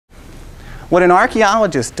What an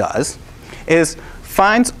archaeologist does is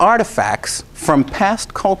finds artifacts from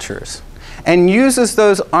past cultures and uses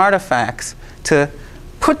those artifacts to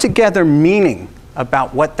put together meaning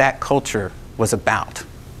about what that culture was about.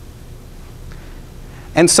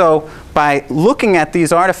 And so by looking at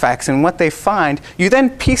these artifacts and what they find, you then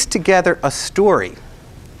piece together a story.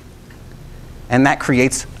 And that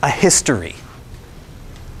creates a history.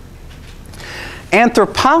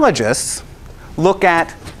 Anthropologists look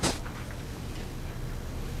at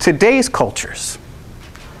today's cultures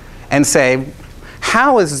and say,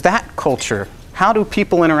 how is that culture? How do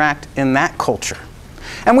people interact in that culture?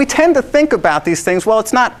 And we tend to think about these things, well,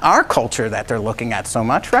 it's not our culture that they're looking at so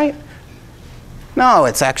much, right? No,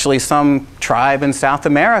 it's actually some tribe in South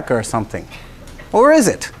America or something. Or is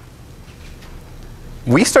it?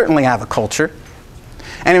 We certainly have a culture.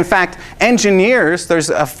 And in fact, engineers, there's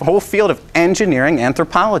a whole field of engineering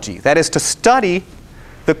anthropology. That is to study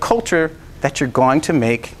the culture that you're going to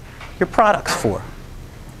make your products for.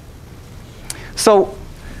 So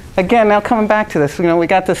again, now coming back to this, we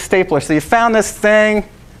got this stapler. So you found this thing,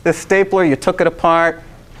 this stapler, you took it apart.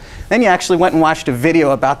 Then you actually went and watched a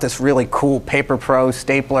video about this really cool Paper Pro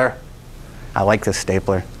stapler. I like this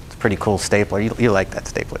stapler. It's a pretty cool stapler. You like that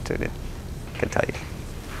stapler too, didn't you? I can tell you.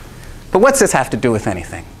 But what's this have to do with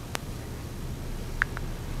anything?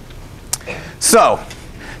 So,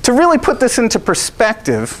 to really put this into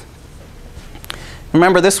perspective,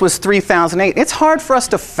 remember this was 3008. It's hard for us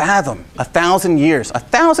to fathom 1,000 years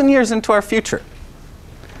into our future.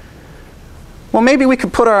 Well, maybe we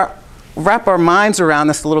could wrap our minds around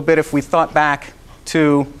this a little bit if we thought back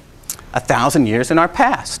to 1,000 years in our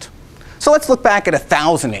past. So let's look back at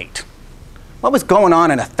 1008. What was going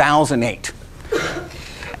on in 1008?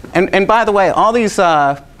 And by the way, all these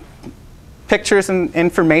pictures and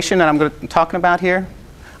information that I'm talking about here,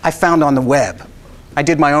 I found on the web. I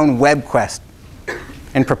did my own web quest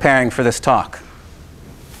in preparing for this talk.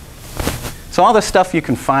 So all this stuff you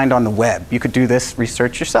can find on the web. You could do this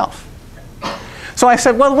research yourself. So I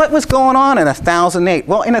said, well, what was going on in 1008?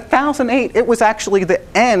 Well, in 1008, it was actually the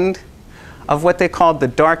end of what they called the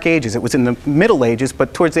Dark Ages. It was in the Middle Ages,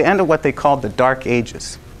 but towards the end of what they called the Dark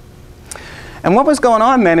Ages. And what was going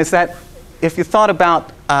on then is that if you thought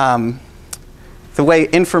about the way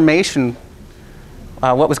information,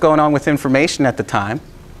 what was going on with information at the time,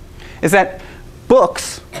 is that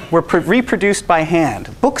books were reproduced by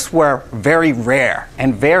hand. Books were very rare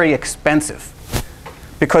and very expensive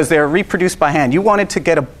because they were reproduced by hand. You wanted to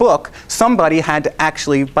get a book, somebody had to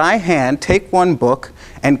actually, by hand, take one book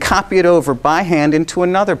and copy it over by hand into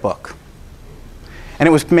another book. And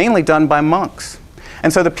it was mainly done by monks.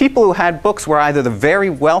 And so the people who had books were either the very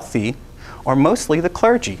wealthy or mostly the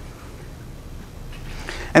clergy.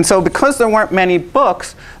 And so because there weren't many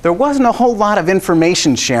books, there wasn't a whole lot of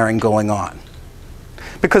information sharing going on.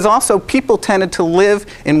 Because also people tended to live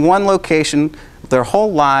in one location their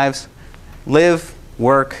whole lives, live,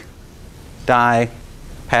 work, die,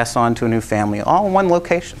 pass on to a new family, all in one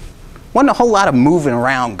location. Wasn't a whole lot of moving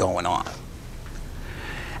around going on.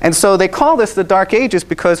 And so they call this the Dark Ages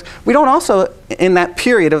because we don't also, in that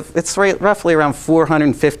period of, it's roughly around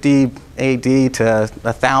 450 AD to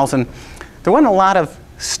 1000, there wasn't a lot of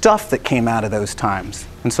stuff that came out of those times.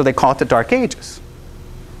 And so they call it the Dark Ages.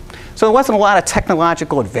 So there wasn't a lot of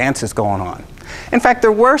technological advances going on. In fact,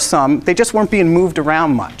 there were some, they just weren't being moved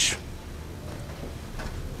around much.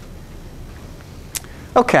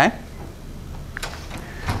 Okay.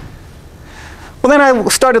 Well, then I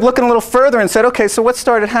started looking a little further and said, okay, so what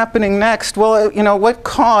started happening next? Well, what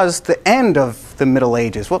caused the end of the Middle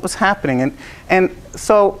Ages? What was happening? And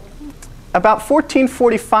so about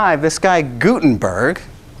 1445, this guy Gutenberg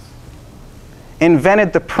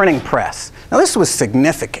invented the printing press. Now, this was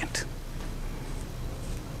significant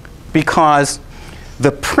because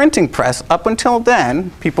the printing press, up until then,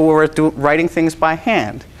 people were writing things by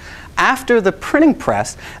hand. After the printing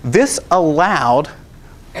press, this allowed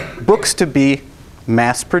books to be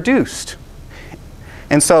mass-produced.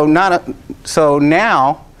 And so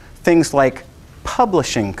now things like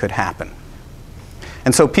publishing could happen.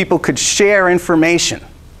 And so people could share information.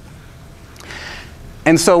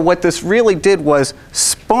 And so what this really did was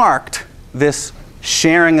sparked this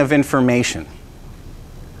sharing of information.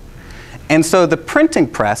 And so the printing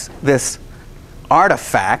press, this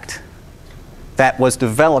artifact that was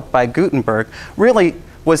developed by Gutenberg, really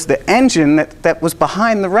was the engine that was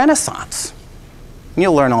behind the Renaissance. And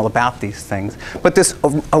you'll learn all about these things. But this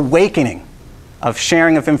awakening of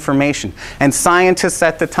sharing of information. And scientists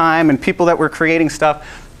at the time and people that were creating stuff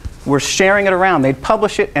were sharing it around. They'd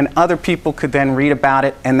publish it and other people could then read about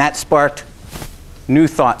it, and that sparked new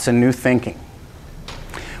thoughts and new thinking.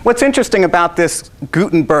 What's interesting about this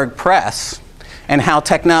Gutenberg press and how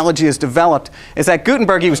technology is developed is that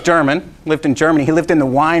Gutenberg, he was German, lived in Germany. He lived in the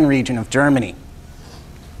wine region of Germany.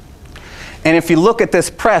 And if you look at this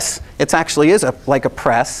press, it actually is like a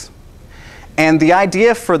press. And the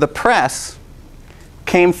idea for the press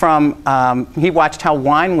came from, he watched how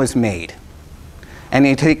wine was made. And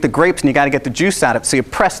you take the grapes and you got to get the juice out of it, so you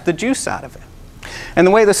press the juice out of it. And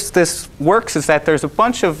the way this works is that there's a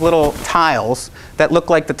bunch of little tiles that look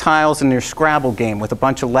like the tiles in your Scrabble game with a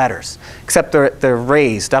bunch of letters, except they're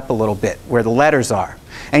raised up a little bit where the letters are.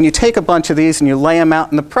 And you take a bunch of these and you lay them out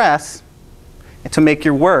in the press to make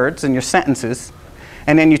your words and your sentences,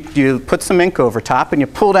 and then you put some ink over top and you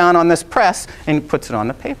pull down on this press and it puts it on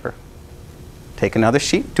the paper. Take another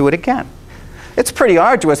sheet, do it again. It's pretty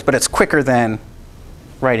arduous, but it's quicker than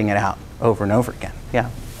writing it out over and over again. Yeah. Do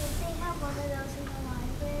they have one of those in the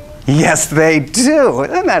library? Yes, they do.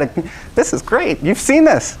 Isn't that this is great. You've seen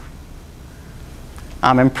this.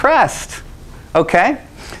 I'm impressed. Okay?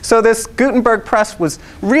 So this Gutenberg press was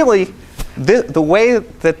really the way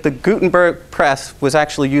that the Gutenberg press was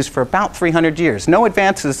actually used for about 300 years. No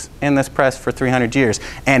advances in this press for 300 years.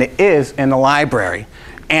 And it is in the library.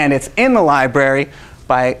 And it's in the library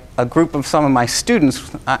by a group of some of my students.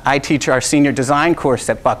 I teach our senior design course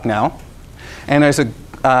at Bucknell. And there's a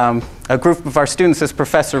group of our students, this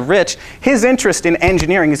Professor Rich. His interest in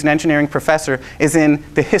engineering, he's an engineering professor, is in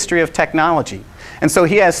the history of technology. And so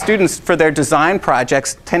he has students for their design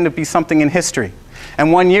projects tend to be something in history.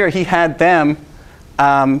 And one year he had them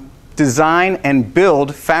design and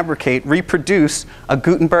build, fabricate, reproduce a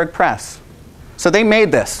Gutenberg press. So they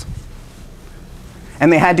made this.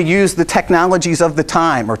 And they had to use the technologies of the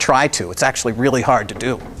time, or try to. It's actually really hard to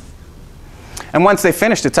do. And once they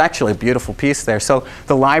finished, it's actually a beautiful piece there. So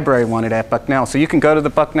the library wanted it at Bucknell. So you can go to the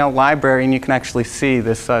Bucknell Library and you can actually see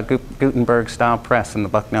this Gutenberg-style press in the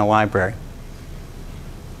Bucknell Library.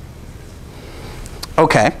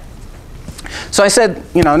 Okay. So I said,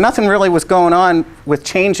 you know, nothing really was going on with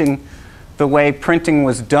changing the way printing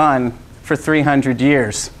was done for 300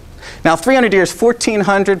 years. Now 300 years,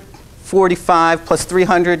 1445 plus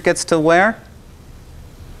 300 gets to where?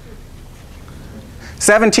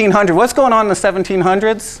 1700. What's going on in the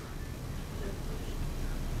 1700s?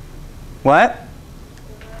 What?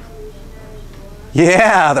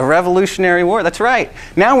 Yeah, the Revolutionary War. That's right.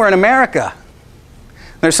 Now we're in America.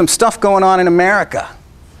 There's some stuff going on in America.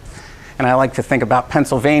 And I like to think about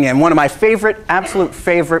Pennsylvania. And one of my favorite, absolute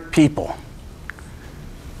favorite people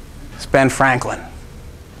is Ben Franklin.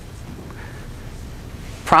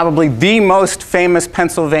 Probably the most famous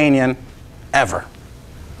Pennsylvanian ever.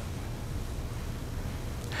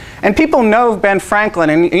 And people know Ben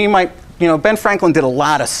Franklin, and you might, you know, Ben Franklin did a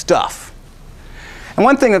lot of stuff. And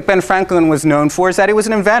one thing that Ben Franklin was known for is that he was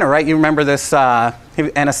an inventor, right? You remember this, and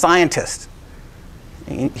a scientist.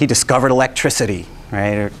 He discovered electricity,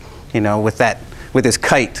 right? Or, you know, with his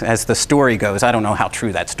kite, as the story goes. I don't know how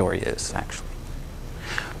true that story is, actually.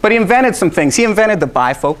 But he invented some things. He invented the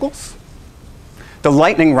bifocals, the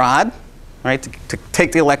lightning rod, right, to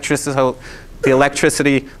take the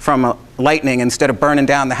electricity from lightning. Instead of burning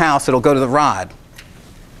down the house, it'll go to the rod.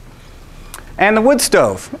 And the wood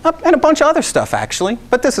stove, and a bunch of other stuff, actually.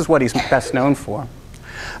 But this is what he's best known for.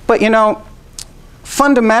 But, you know,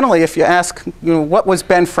 fundamentally, if you ask, you know, what was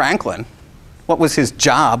Ben Franklin? What was his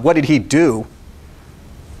job? What did he do?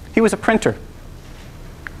 He was a printer.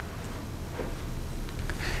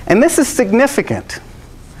 And this is significant,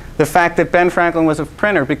 the fact that Ben Franklin was a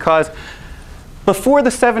printer, because before the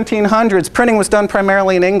 1700s, printing was done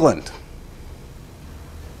primarily in England.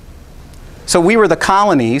 So we were the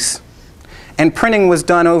colonies, and printing was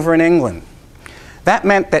done over in England. That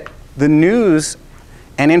meant that the news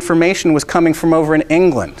and information was coming from over in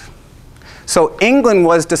England. So England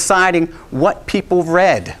was deciding what people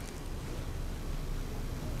read.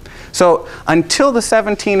 So until the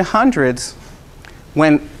 1700s,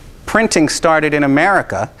 when printing started in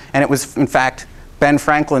America, and it was, in fact, Ben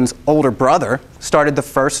Franklin's older brother started the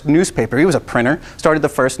first newspaper. He was a printer, started the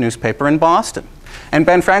first newspaper in Boston. And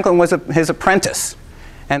Ben Franklin was his apprentice.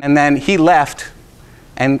 And then he left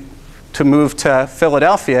to move to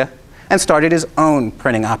Philadelphia and started his own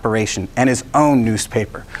printing operation and his own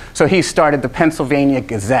newspaper. So he started the Pennsylvania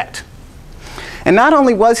Gazette. And not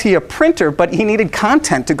only was he a printer, but he needed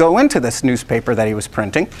content to go into this newspaper that he was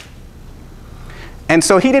printing. And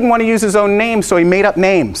so he didn't want to use his own name, so he made up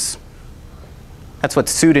names. That's what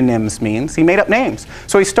pseudonyms means. He made up names.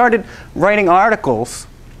 So he started writing articles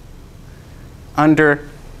under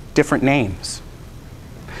different names.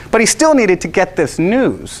 But he still needed to get this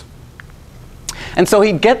news. And so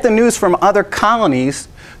he'd get the news from other colonies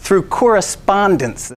through correspondence.